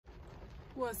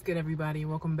What's good, everybody?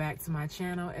 Welcome back to my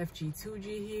channel.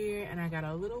 FG2G here, and I got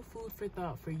a little food for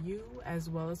thought for you as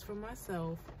well as for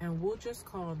myself, and we'll just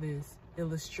call this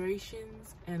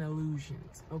illustrations and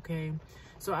illusions. Okay,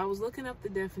 so I was looking up the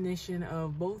definition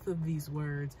of both of these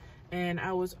words, and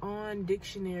I was on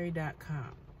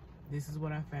dictionary.com. This is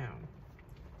what I found.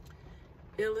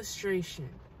 Illustration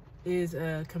is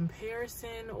a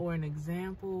comparison or an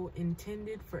example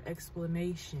intended for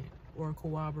explanation or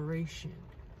corroboration.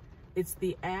 It's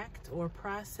the act or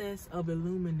process of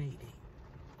illuminating,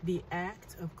 the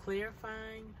act of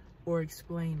clarifying or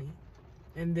explaining.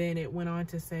 And then it went on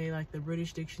to say, like, the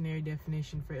British Dictionary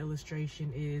definition for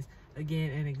illustration is,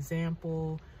 again, an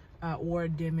example or a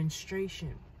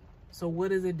demonstration. So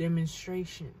what is a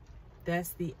demonstration? That's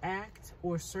the act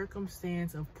or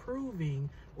circumstance of proving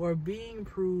or being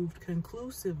proved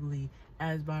conclusively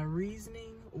as by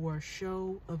reasoning or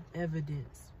show of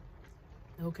evidence.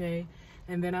 Okay,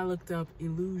 and then I looked up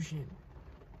illusion,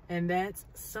 and that's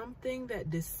something that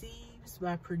deceives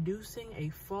by producing a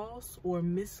false or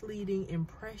misleading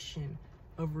impression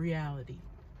of reality.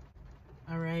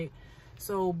 All right,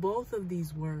 so both of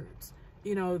these words,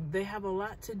 you know, they have a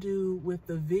lot to do with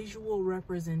the visual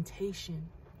representation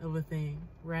of a thing,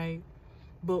 right?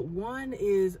 But one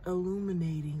is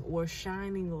illuminating or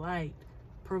shining light,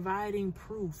 providing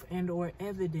proof and or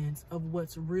evidence of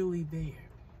what's really there,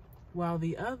 while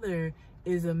the other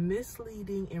is a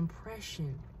misleading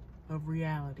impression of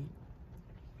reality.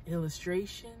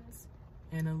 Illustrations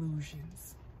and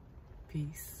illusions.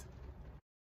 Peace.